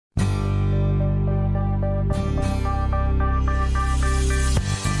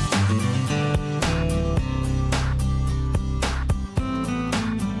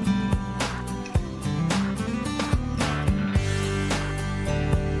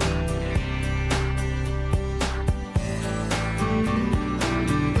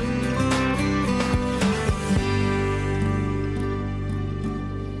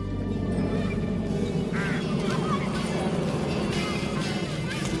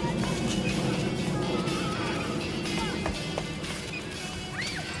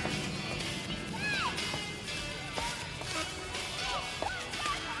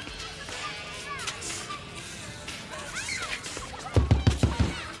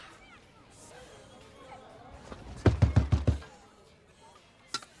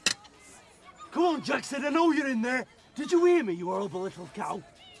Jackson, I know you're in there. Did you hear me, you horrible little cow?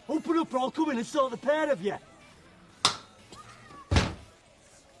 Open up or I'll come in and sort the pair of you.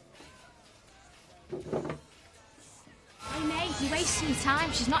 Hey, mate, you're wasting your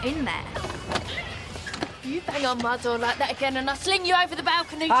time. She's not in there. You bang on my door like that again and I'll sling you over the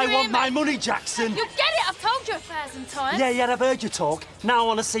balcony. I want my money, Jackson. You'll get it, I've told you 1,000 times. Yeah, I've heard you talk. Now I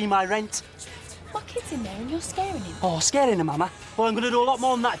want to see my rent. My kid's in there and you're scaring him. Oh, scaring him, Mama? Well, I'm going to do a lot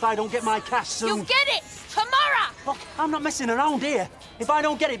more than that if I don't get my cash soon. You'll get it tomorrow. Look, I'm not messing around here. If I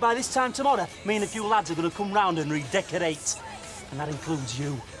don't get it by this time tomorrow, me and a few lads are going to come round and redecorate. And that includes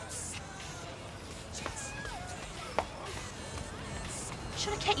you.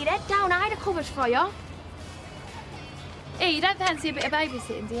 Should have kept your head down. I'd have covered for you. Hey, you don't fancy a bit of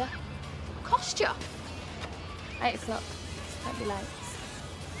babysitting, do you? Cost you. 8 o'clock. Don't be late.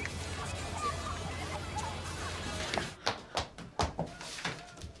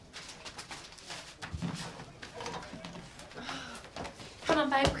 Come on,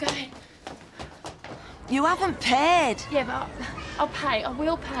 babe, we're going. You haven't paid. Yeah, but I'll pay. I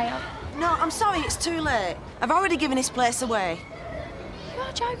will pay. No, I'm sorry, it's too late. I've already given this place away. You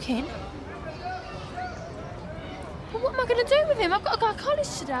are joking? Well, what am I going to do with him? I've got to go to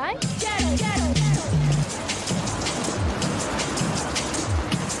college today.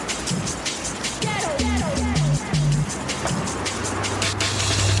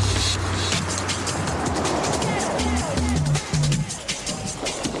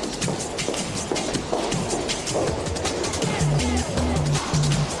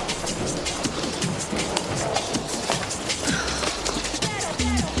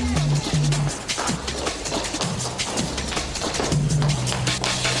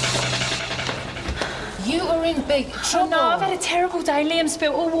 Big trouble. Oh no, I've had a terrible day. Liam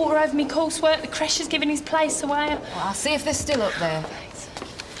spilled all water over me coursework. The creche has given his place away. Well, I'll see if they're still up there.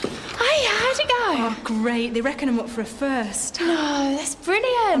 Hey, how'd it go? Oh, great. They reckon I'm up for a first. No, that's brilliant.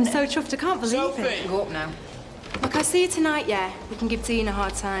 I'm so chuffed, I can't believe it. Go up now. Look, I'll see you tonight, yeah? We can give Dean a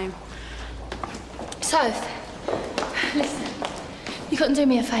hard time. Soph, listen. You couldn't do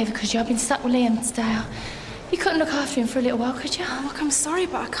me a favour, could you? I've been stuck with Liam today. You couldn't look after him for a little while, could you? Oh, look, I'm sorry,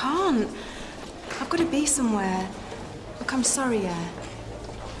 but I can't. I've got to be somewhere. Look, I'm sorry, yeah.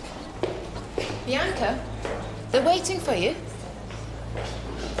 Bianca, they're waiting for you.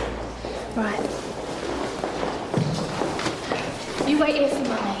 Right. You wait here for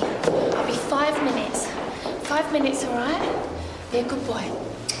Mummy. I'll be 5 minutes. 5 minutes, all right? Be a good boy.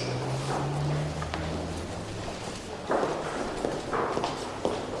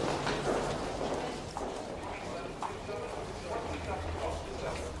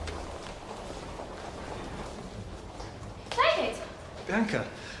 Bianca,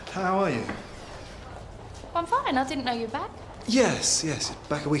 how are you? I'm fine. I didn't know you were back. Yes,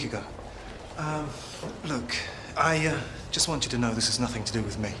 back a week ago. Look, I just want you to know this has nothing to do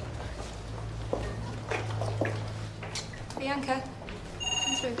with me. Bianca,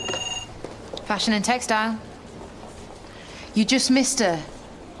 come through. Fashion and textile. You just missed her.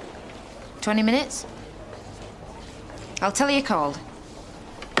 20 minutes? I'll tell her you called.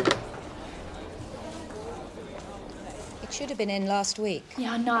 Should have been in last week.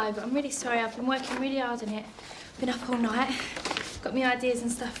 Yeah, I know, but I'm really sorry. I've been working really hard on it. Been up all night. Got me ideas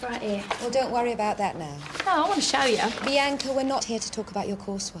and stuff right here. Well, don't worry about that now. No, I want to show you. Bianca, we're not here to talk about your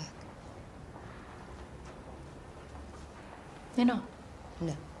coursework. You're not?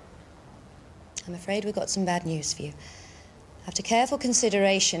 No. I'm afraid we've got some bad news for you. After careful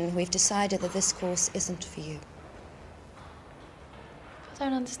consideration, we've decided that this course isn't for you. I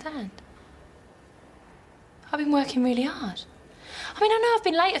don't understand. I've been working really hard. I mean, I know I've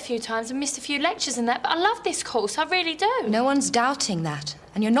been late a few times and missed a few lectures and that, but I love this course, I really do. No one's doubting that,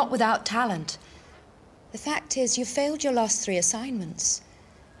 and you're not without talent. The fact is, you failed your last 3 assignments.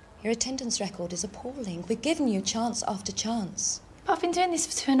 Your attendance record is appalling. We've given you chance after chance. But I've been doing this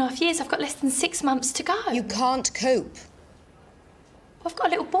for 2.5 years. I've got less than 6 months to go. You can't cope. I've got a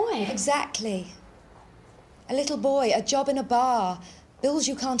little boy. Exactly. A little boy, a job in a bar, bills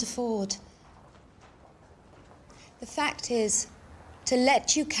you can't afford. The fact is, to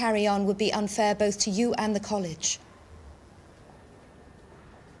let you carry on would be unfair both to you and the college.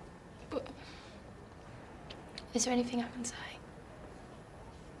 But is there anything I can say?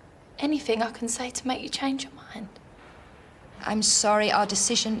 Anything I can say to make you change your mind? I'm sorry, our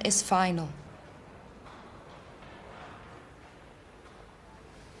decision is final.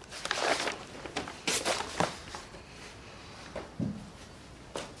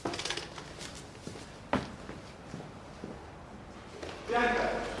 Bianca.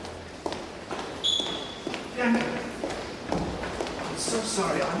 Bianca. I'm so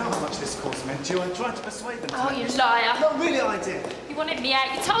sorry. I know how much this course meant to you. I tried to persuade them. Oh, you liar. No, really, I did. You wanted me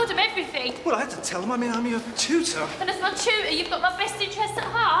out. You told them everything. Well, I had to tell them. I mean, I'm your tutor. And as my tutor, you've got my best interests at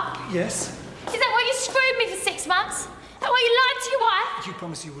heart. Yes. Is that why you screwed me for 6 months? Is that why you lied to your wife? You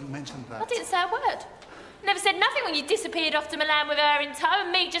promised you wouldn't mention that. I didn't say a word. Never said nothing when you disappeared off to Milan with her in tow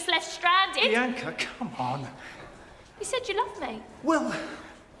and me just left stranded. Bianca, come on. You said you loved me. Well,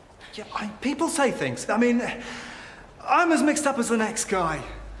 yeah, people say things. I mean, I'm as mixed up as the next guy.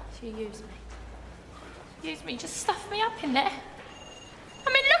 So you used me. Used me, just stuffed me up in there. I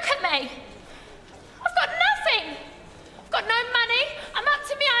mean, look at me. I've got nothing. I've got no money. I'm up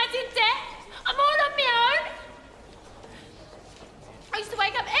to my eyes in debt. I'm all on my own. I used to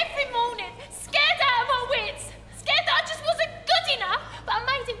wake up every morning, scared out of my wits. Scared that I just wasn't good enough, but I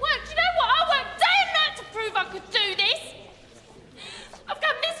made it work. Do you know what? I worked day and night to prove I could do this. I've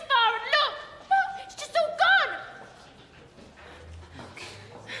come this far and look, it's just all gone. Look,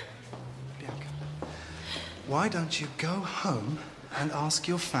 Bianca, why don't you go home and ask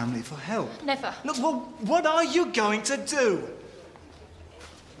your family for help? Never. Look, well, what are you going to do?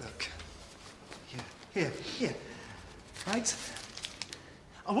 Look, here, right?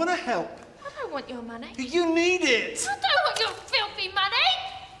 I want to help. I don't want your money. You need it. I don't want your filthy money.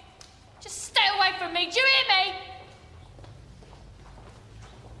 Just stay away from me, do you hear me?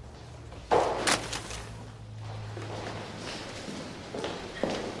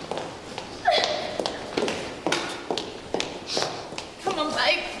 Come on,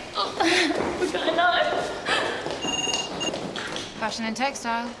 babe. Oh, we're going home. Fashion and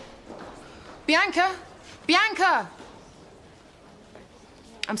textile. Bianca! Bianca!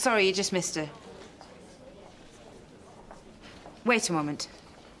 I'm sorry, you just missed her. Wait a moment.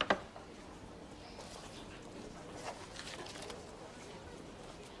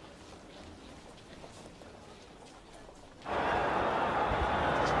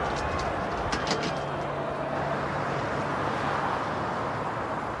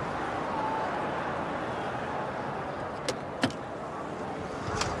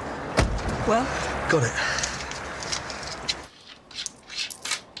 Well? Got it.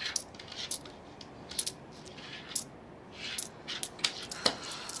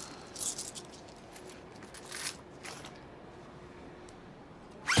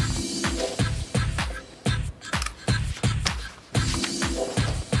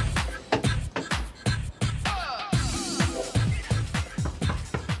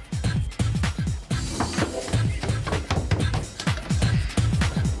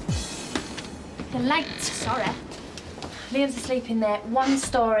 You're late. Sorry. Liam's asleep in there. One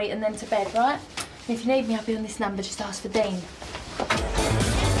story and then to bed, right? And if you need me, I'll be on this number. Just ask for Dean.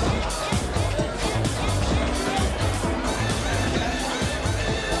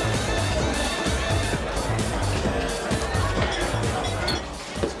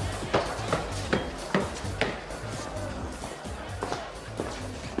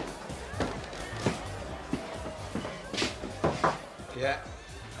 Yeah,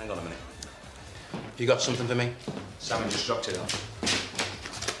 hang on a minute. You got something for me? Sam instructed on.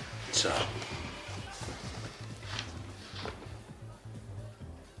 So,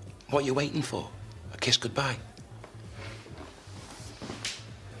 what are you waiting for? A kiss goodbye?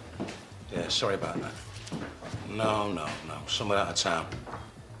 Yeah, sorry about that. No. Somewhere out of town.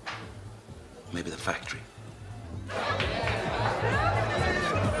 Maybe the factory.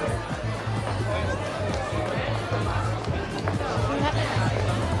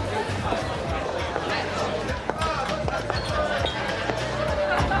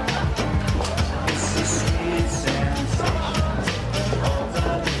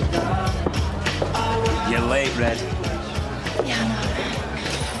 You're late, Red. Yeah, I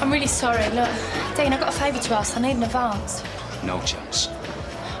know. I'm really sorry. Look, Dean, I've got a favour to ask. I need an advance. No chance.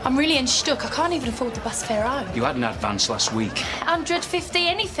 I'm really unstuck. I can't even afford the bus fare home. You had an advance last week. 150,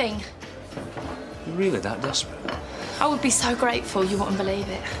 anything. You're really that desperate? I would be so grateful. You wouldn't believe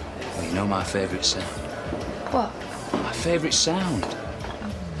it. Well, you know my favourite sound. What? My favourite sound.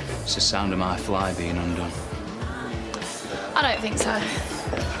 It's the sound of my fly being undone. I don't think so.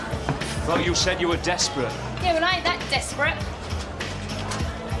 Well, you said you were desperate. Yeah, well, I ain't that desperate.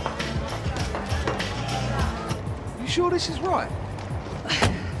 You sure this is right?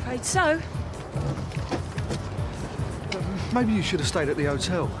 Afraid so. Maybe you should have stayed at the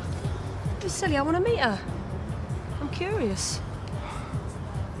hotel. It's silly, I want to meet her. I'm curious.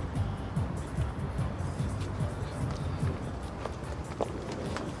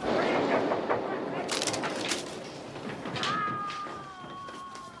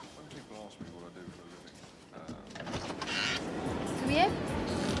 Come here.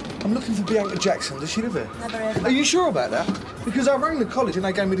 I'm looking for Bianca Jackson. Does she live here? Never heard of her. Are you sure about that? Because I rang the college and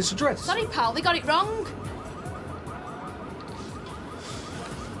they gave me this address. Sorry, pal, they got it wrong.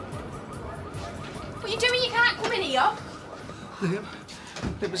 What are you doing? You can't come in here. Liam?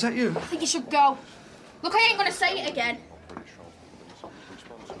 Liam, is that you? I think you should go. Look, I ain't gonna say it again.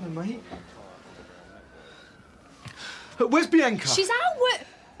 Hello, mate. Where's Bianca? She's out.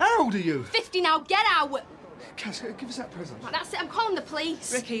 How old are you? 50 now, get out. Cass, give us that present. Right, that's it, I'm calling the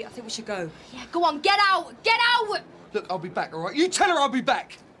police. Ricky, I think we should go. Yeah, go on, get out, get out! Look, I'll be back, all right? You tell her I'll be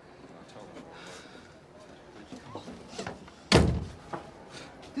back. Did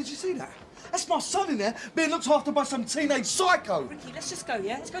you see that? That's my son in there being looked after by some teenage psycho. Ricky, let's just go,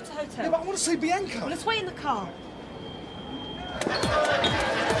 yeah? Let's go to the hotel. Yeah, but I want to see Bianca. Well, let's wait in the car.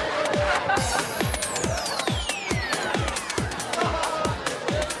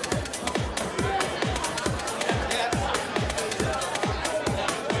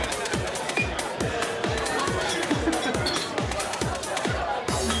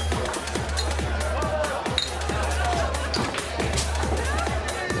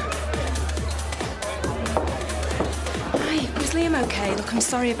 Is Liam okay? Look, I'm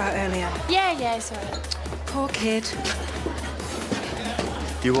sorry about earlier. Yeah, it's all right. Poor kid.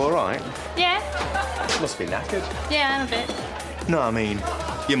 You all right? Yeah? Must be knackered. Yeah, I'm a bit. No, I mean,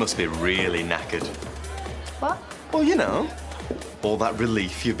 you must be really knackered. What? Well, you know, all that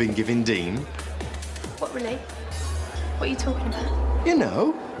relief you've been giving Dean. What relief? What are you talking about? You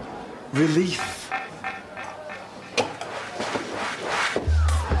know, relief.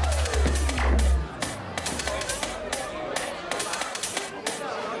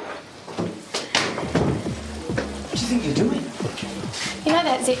 What do you think you're doing? You know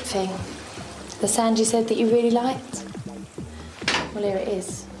that zip thing? The sand you said that you really liked? Well, here it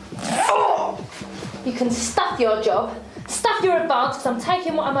is. You can stuff your job, stuff your advance, because I'm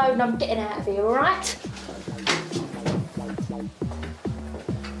taking what I'm owed and I'm getting out of here, all right?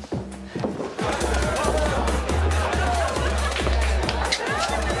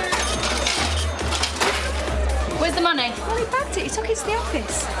 Where's the money? Well, he bagged it. He took it to the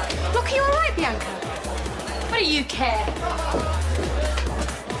office. Look, are you all right, Bianca? What do you care?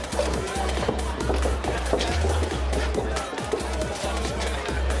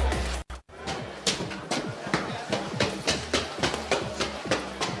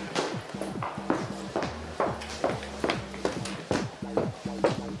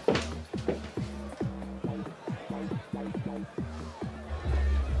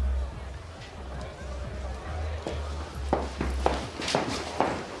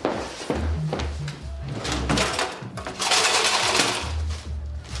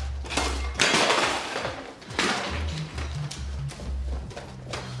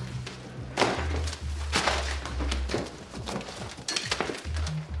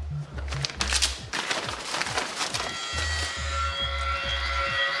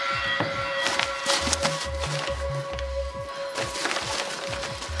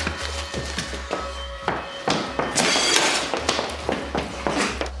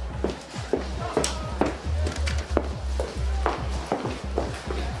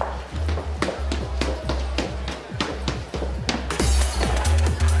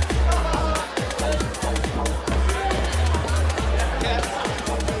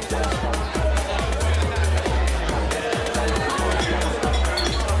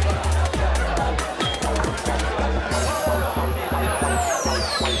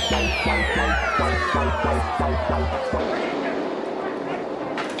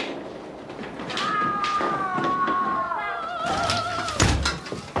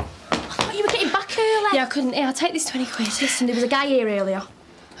 Yeah, I couldn't. Here, I'll take this 20 quid. Listen, there was a guy here earlier.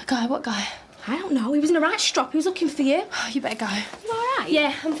 A guy? What guy? I don't know. He was in a right strop. He was looking for you. Oh, you better go. You all right?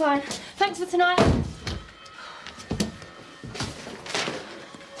 Yeah, I'm fine. Thanks for tonight.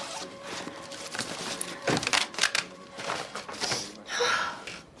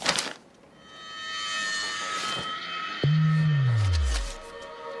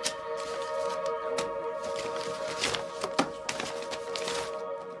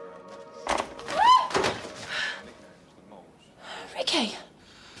 Ricky.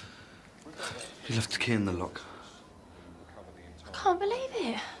 You left the key in the lock. I can't believe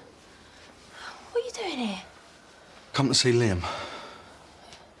it. What are you doing here? Come to see Liam.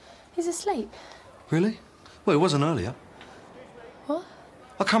 He's asleep. Really? Well, he wasn't earlier. What?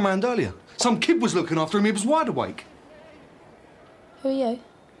 I come round earlier. Some kid was looking after him. He was wide awake. Who are you?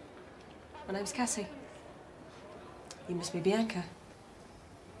 My name's Cassie. You must be Bianca.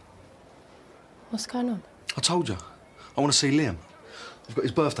 What's going on? I told you. I want to see Liam. I've got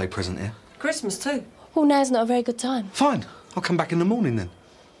his birthday present here. Christmas, too. Well, now's not a very good time. Fine. I'll come back in the morning then.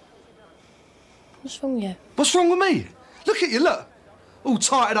 What's wrong with you? What's wrong with me? Look at you, look. All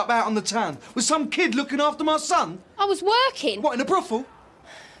tied up out on the town with some kid looking after my son. I was working. What, in a brothel?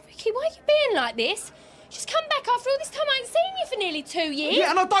 Ricky, why are you being like this? Just come back after all this time. I ain't seen you for nearly 2 years. Yeah,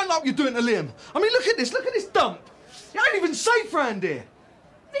 and I don't like what you're doing to Liam. I mean, look at this dump. It ain't even safe round here.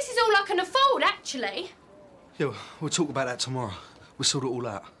 This is all I can afford, actually. Yeah, we'll talk about that tomorrow. We'll sort it all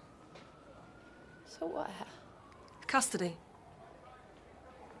out. So what? Custody.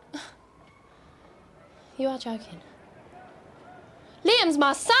 You are joking. Liam's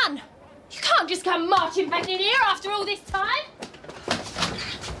my son. You can't just come marching back in here after all this time.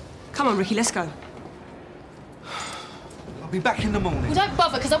 Come on, Ricky, let's go. I'll be back in the morning. Well, don't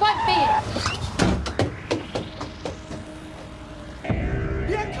bother, because I won't be here.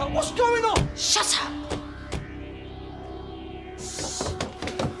 Bianca, what's going on? Shut up.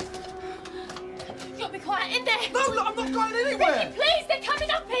 You've got to be quiet in there. No, look, I'm not going anywhere. Ricky, please, they're coming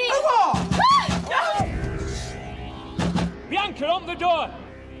up here. Who are? Bianca, on the door!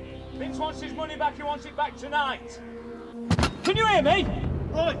 Vince wants his money back, he wants it back tonight. Can you hear me?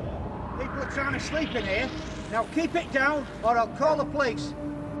 Oi! People are trying to sleep in here. Now keep it down, or I'll call the police.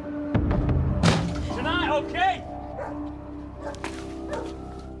 Tonight, okay?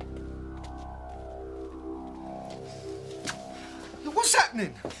 What's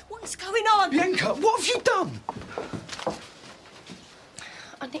happening? What's going on? Bianca, what have you done?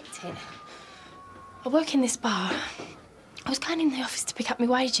 I nicked it. I work in this bar. I was going in the office to pick up my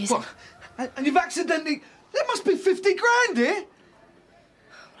wages. What? And you've accidentally... There must be 50 grand here.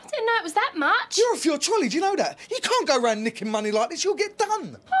 I didn't know it was that much. You're off your trolley, do you know that? You can't go around nicking money like this, you'll get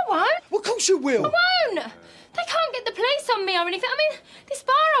done. I won't. Well, of course you will. I won't. They can't get the police on me or anything. I mean, this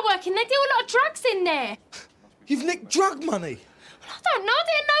bar I work in, they do a lot of drugs in there. You've nicked drug money. Well, I don't know. I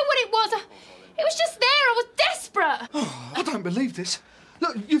didn't know what it was. It was just there. I was desperate. Oh, I don't believe this.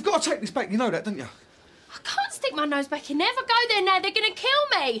 Look, you've got to take this back, you know that, don't you? I can't stick my nose back in there. If I go there now, they're going to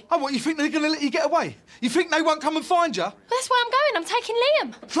kill me. Oh, what, you think they're going to let you get away? You think they won't come and find you? Well, that's why I'm going. I'm taking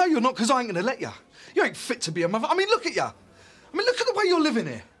Liam. No, you're not, because I ain't going to let you. You ain't fit to be a mother. I mean, look at you. I mean, look at the way you're living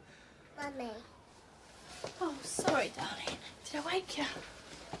here. Mummy. Oh, sorry, darling. Did I wake you?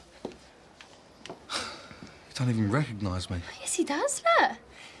 You don't even recognise me. Yes, he does. Look.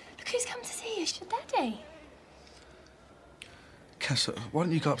 Look who's come to see you. It's your daddy. Cass, why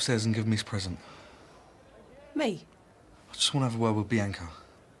don't you go upstairs and give me his present? Me? I just want to have a word with Bianca.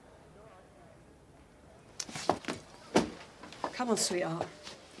 Come on, sweetheart.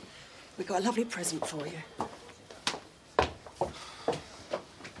 We've got a lovely present for you.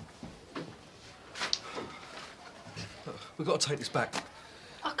 Look, we've got to take this back.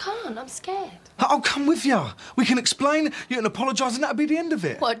 I can't. I'm scared. I'll come with you. We can explain, you can apologise, and that'll be the end of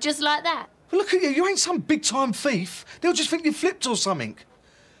it. What, just like that? Well, look at you. You ain't some big-time thief. They'll just think you flipped or something.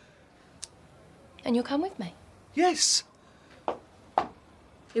 And you'll come with me? Yes.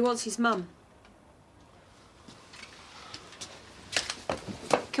 He wants his mum.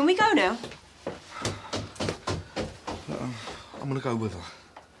 Can we go now? I'm going to go with her.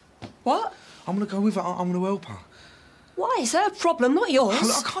 What? I'm going to go with her. I'm going to help her. Why? It's her problem, not yours.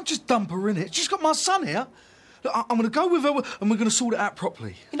 Look, I can't just dump her in it. She's got my son here. Look, I'm going to go with her and we're going to sort it out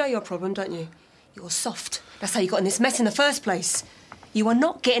properly. You know your problem, don't you? You're soft. That's how you got in this mess in the first place. You are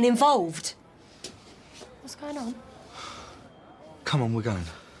not getting involved. What's going on? Come on, we're going.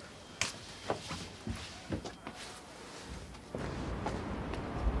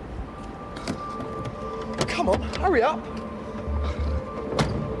 Come on, hurry up.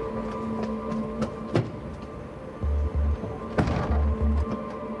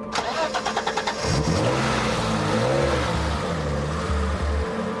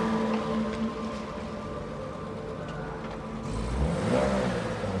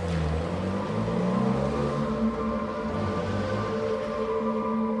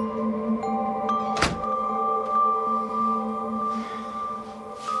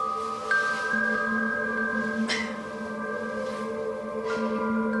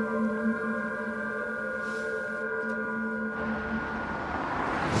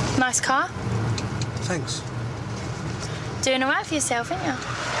 Nice car. Thanks. Doing all right for yourself, ain't you?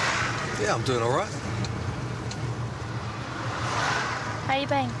 Yeah, I'm doing all right. How you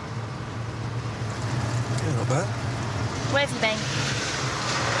been? Yeah, not bad. Where have you been?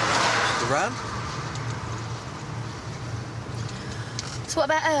 Around? So what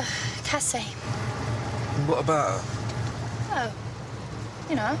about her, Cassie? And what about her? Oh,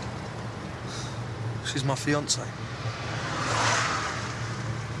 you know. She's my fiancée.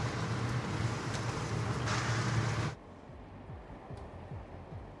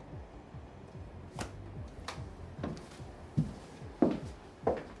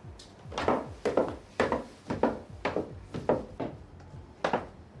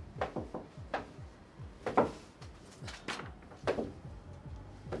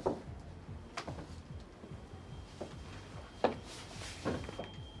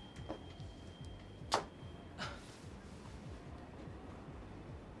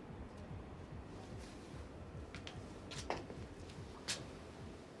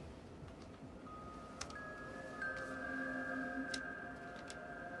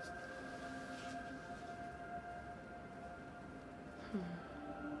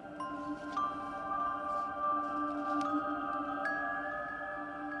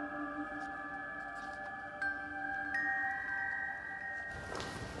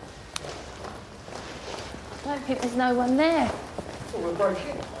 don't think there's no one there. Well, we'll break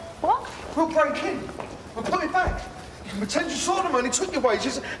in. What? We'll break in. We'll put it back. You can pretend you saw the money, took your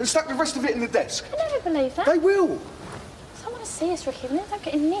wages, and stuck the rest of it in the desk. I never believe that. They will. Someone will see us, Ricky, and then they'll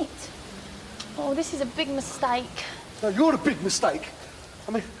get nicked. Oh, this is a big mistake. No, you're the big mistake.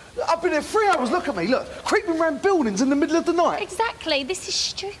 I mean, I've been here 3 hours, look at me, look. Creeping around buildings in the middle of the night. Exactly, this is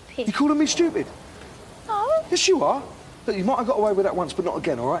stupid. You calling me stupid? No. Yes, you are. Look, you might have got away with that once, but not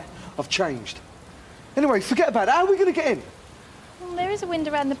again, all right? I've changed. Anyway, forget about it. How are we going to get in? Well, there is a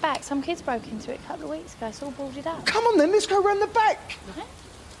window around the back. Some kids broke into it a couple of weeks ago. It's all boarded up. Come on, then. Let's go around the back. Right.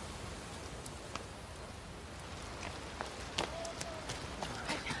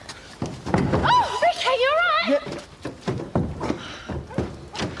 Oh, Ricky, you all right? Yeah.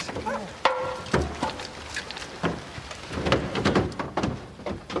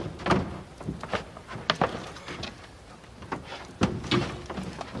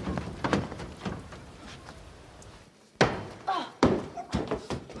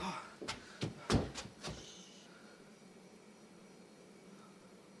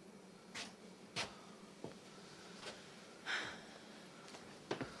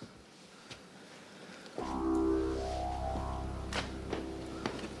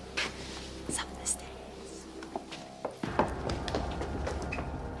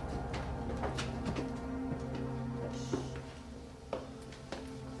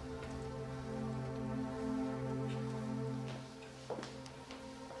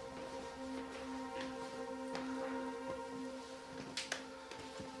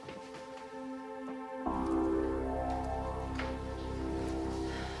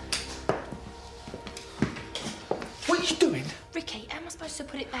 What are you doing? Ricky, how am I supposed to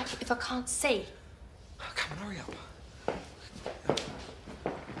put it back if I can't see? Oh, come on, hurry up.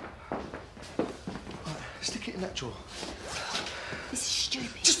 Right, stick it in that drawer. This is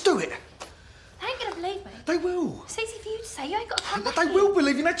stupid. Just do it. They ain't gonna believe me. They will. It's easy for you to say. You ain't got to come back They here. will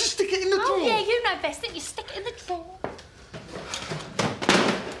believe you. Now just stick it in the drawer. Oh, yeah, you know best, don't you? Stick it in the drawer.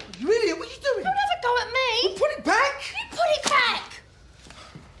 You idiot, what are you doing? Don't have a go at me. Well, put it back. You put it back.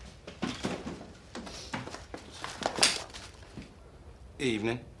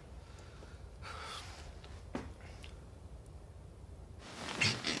 Evening.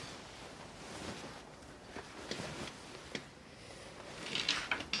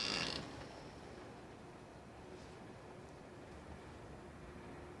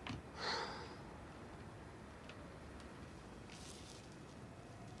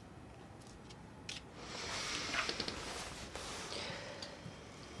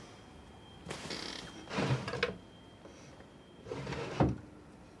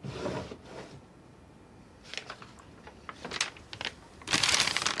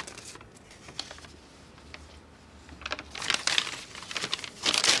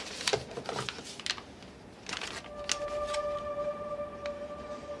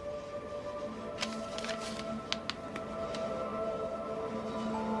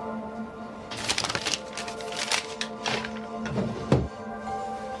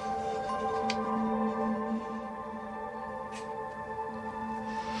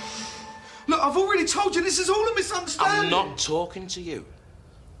 Look, I've already told you this is all a misunderstanding. I'm not talking to you.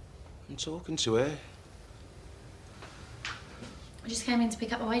 I'm talking to her. I just came in to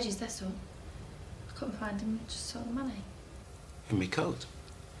pick up my wages, that's all. I couldn't find them, just saw the money. In my coat.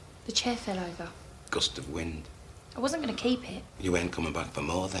 The chair fell over. Gust of wind. I wasn't going to keep it. You ain't coming back for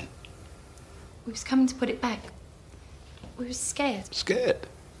more then. We was coming to put it back. We was scared. Scared?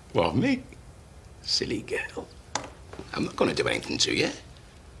 Well, me? Silly girl. I'm not going to do anything to you.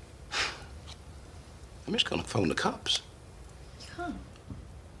 I'm just going to phone the cops. You can't.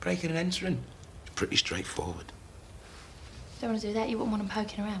 Breaking and entering. It's pretty straightforward. Don't want to do that. You wouldn't want them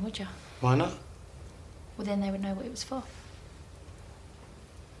poking around, would you? Why not? Well, then they would know what it was for.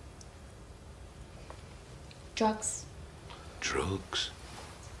 Drugs. Drugs?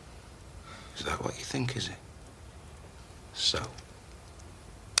 Is that what you think, is it? So,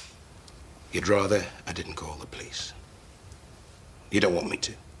 you'd rather I didn't call the police? You don't want me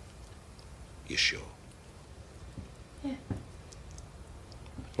to? You sure? Yeah.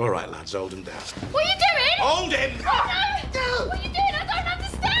 All right, lads, hold him down. What are you doing? Hold him! Oh, no! What are you doing? I don't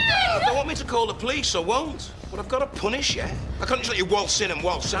understand! If they want me to call the police, I won't. But I've got to punish you. I can't just let you waltz in and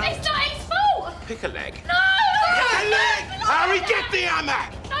waltz out. It's not his fault! Pick a leg. No! Pick a leg! Harry, get the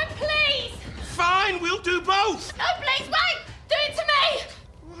hammer! No, please! Fine, we'll do both. No, please, wait! Do it to me!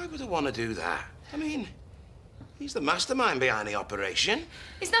 Why would I want to do that? I mean, he's the mastermind behind the operation.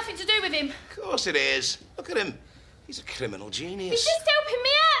 It's nothing to do with him. Of course it is. Look at him. He's a criminal genius. He's just helping me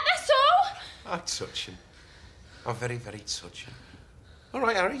out, that's all! How touching. How very, very touching. All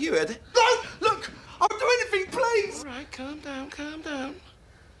right, Harry, you heard it. No! Look! I'll do anything please! All right, calm down, calm down.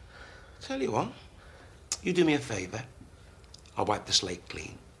 Tell you what, you do me a favour. I'll wipe the slate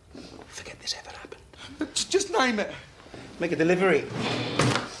clean. Forget this ever happened. Just name it. Make a delivery.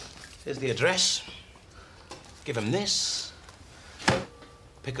 Here's the address. Give him this.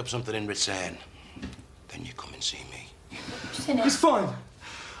 Pick up something in return. Then you come and see me. It's fine.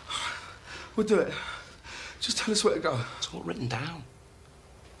 We'll do it. Just tell us where to go. It's all written down.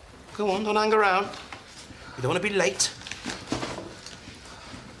 Go on, don't hang around. You don't want to be late.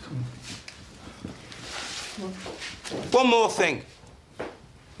 One more thing.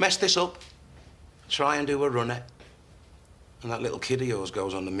 Mess this up. Try and do a runner. And that little kid of yours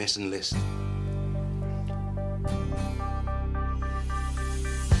goes on the missing list.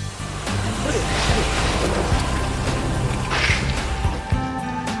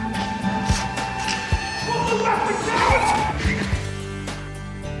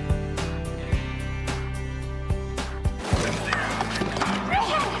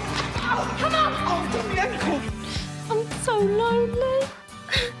 Come on! Oh, got my ankle! I'm so lonely.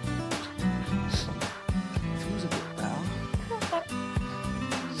 Feels a bit better.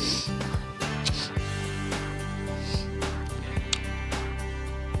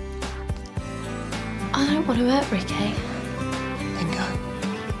 I don't want to hurt Ricky. Then go.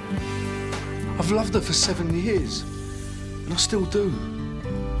 I've loved her for 7 years. And I still do.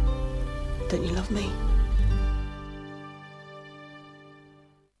 Don't you love me?